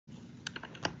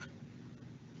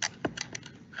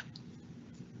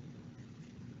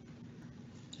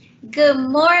Good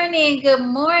morning. Good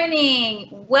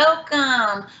morning.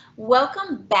 Welcome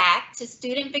back to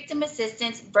Student Victim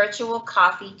Assistance Virtual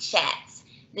Coffee Chats.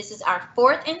 This is our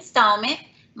fourth installment.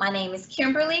 My name is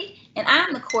Kimberly, and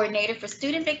I'm the coordinator for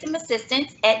Student Victim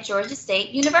Assistance at Georgia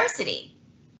State University.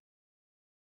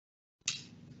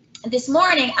 This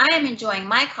morning, I am enjoying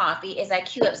my coffee as I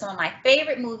queue up some of my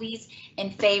favorite movies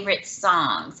and favorite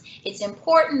songs. It's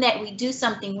important that we do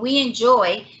something we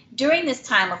enjoy during this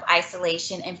time of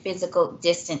isolation and physical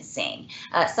distancing.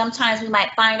 Sometimes we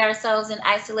might find ourselves in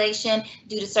isolation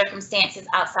due to circumstances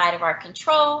outside of our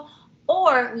control,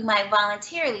 or we might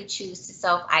voluntarily choose to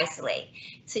self-isolate.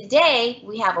 Today,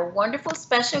 we have a wonderful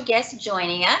special guest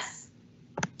joining us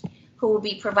who will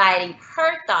be providing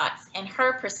her thoughts and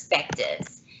her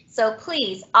perspectives. So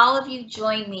please, all of you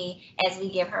join me as we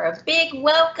give her a big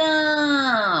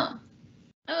welcome.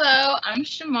 Hello, I'm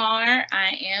Shamar.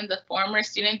 I am the former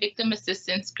Student Victim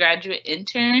Assistance graduate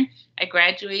intern. I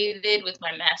graduated with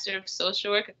my Master of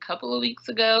Social Work a couple of weeks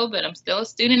ago, but I'm still a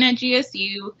student at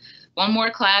GSU. One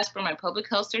more class for my public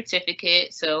health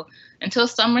certificate. So until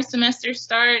summer semester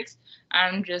starts,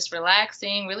 I'm just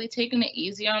relaxing, really taking it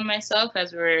easy on myself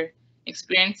as we're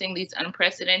experiencing these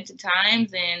unprecedented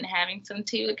times and having some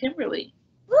tea with Kimberly.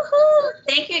 Woohoo!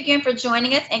 Thank you again for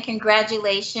joining us and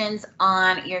congratulations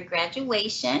on your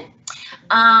graduation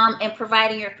and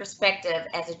providing your perspective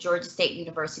as a Georgia State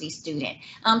University student.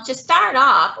 To start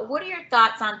off, what are your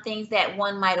thoughts on things that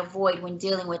one might avoid when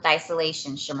dealing with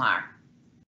isolation, Shamar?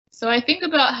 So I think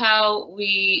about how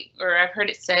I've heard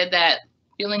it said that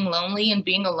feeling lonely and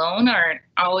being alone are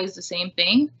always the same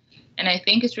thing. And I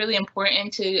think it's really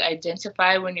important to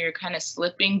identify when you're kind of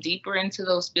slipping deeper into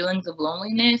those feelings of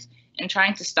loneliness and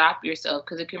trying to stop yourself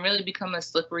because it can really become a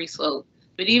slippery slope.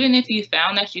 But even if you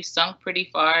found that you've sunk pretty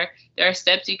far, there are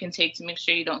steps you can take to make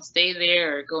sure you don't stay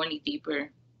there or go any deeper.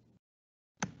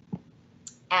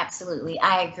 Absolutely,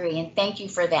 I agree, and thank you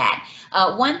for that.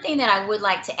 One thing that I would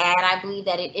like to add, I believe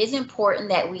that it is important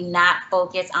that we not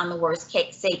focus on the worst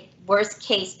case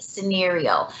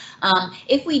scenario.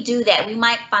 If we do that, we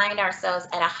might find ourselves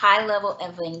at a high level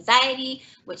of anxiety,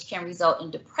 which can result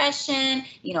in depression,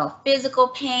 physical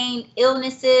pain,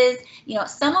 illnesses.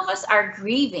 Some of us are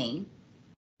grieving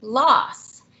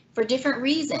loss for different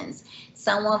reasons.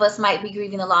 Some of us might be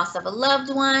grieving the loss of a loved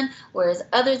one, whereas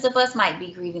others of us might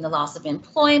be grieving the loss of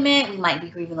employment. We might be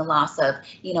grieving the loss of,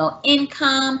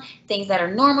 income, things that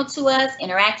are normal to us,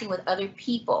 interacting with other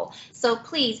people. So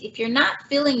please, if you're not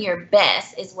feeling your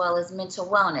best as well as mental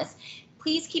wellness,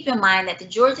 please keep in mind that the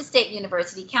Georgia State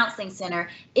University Counseling Center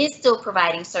is still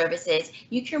providing services.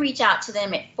 You can reach out to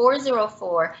them at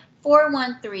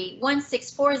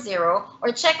 404-413-1640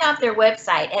 or check out their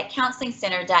website at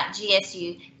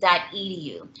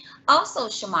counselingcenter.gsu.edu. Also,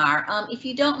 Shamar, if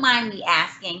you don't mind me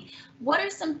asking, what are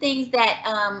some things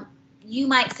that you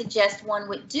might suggest one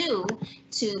would do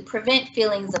to prevent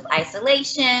feelings of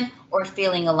isolation or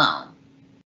feeling alone?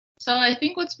 So I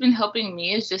think what's been helping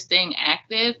me is just staying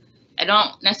active. I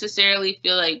don't necessarily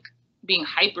feel like being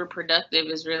hyper productive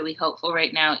is really helpful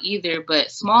right now either, but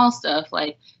small stuff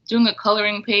like doing a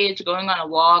coloring page, going on a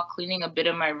walk, cleaning a bit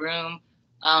of my room.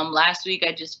 Last week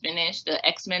I just finished the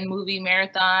X-Men movie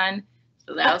marathon,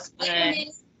 so that was fun.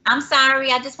 I'm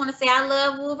sorry, I just want to say I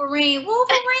love Wolverine.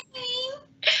 Wolverine!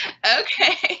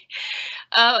 Okay.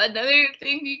 Another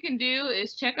thing you can do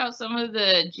is check out some of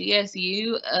the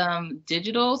GSU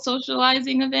digital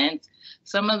socializing events.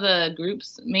 Some of the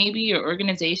groups maybe or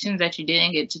organizations that you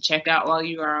didn't get to check out while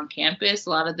you are on campus,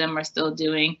 a lot of them are still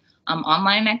doing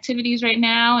online activities right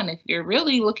now. And if you're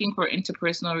really looking for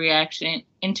interpersonal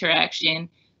interaction,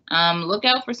 look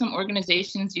out for some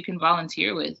organizations you can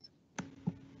volunteer with.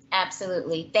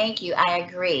 Absolutely. Thank you. I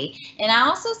agree. And I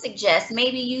also suggest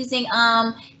maybe using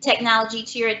technology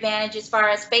to your advantage as far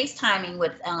as FaceTiming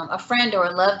with a friend or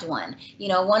a loved one.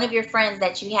 One of your friends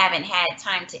that you haven't had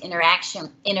time to interact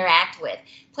with.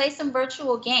 Play some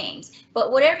virtual games.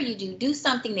 But whatever you do, do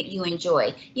something that you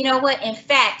enjoy. You know what? In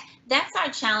fact, that's our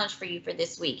challenge for you for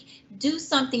this week. Do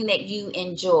something that you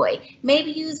enjoy.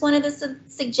 Maybe use one of the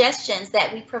suggestions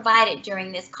that we provided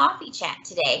during this coffee chat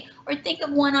today, or think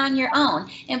of one on your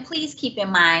own. And please keep in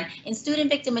mind, in Student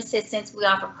Victim Assistance, we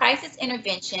offer crisis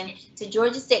intervention to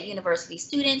Georgia State University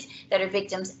students that are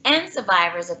victims and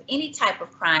survivors of any type of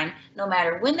crime, no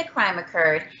matter when the crime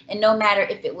occurred, and no matter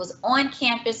if it was on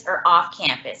campus or off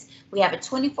campus. We have a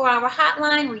 24-hour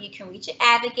hotline where you can reach an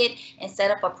advocate and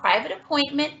set up a private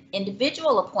appointment,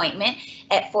 individual appointment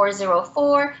at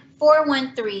 404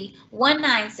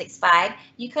 413-1965.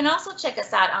 You can also check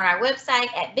us out on our website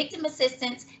at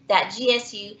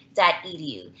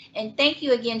victimassistance.gsu.edu. And thank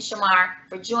you again, Shamar,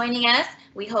 for joining us.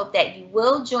 We hope that you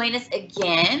will join us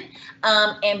again.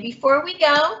 And before we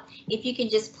go, if you can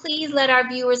just please let our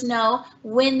viewers know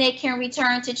when they can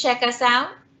return to check us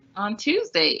out. On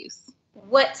Tuesdays.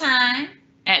 What time?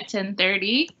 At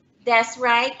 10:30. That's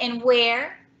right. And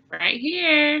where? Right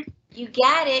here. You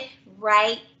got it,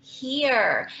 right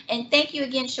here. And thank you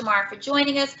again, Shamar, for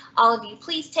joining us. All of you,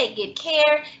 please take good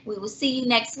care. We will see you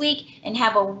next week and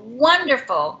have a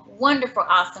wonderful, wonderful,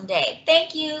 awesome day.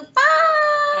 Thank you.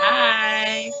 Bye.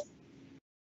 Bye.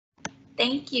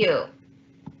 Thank you.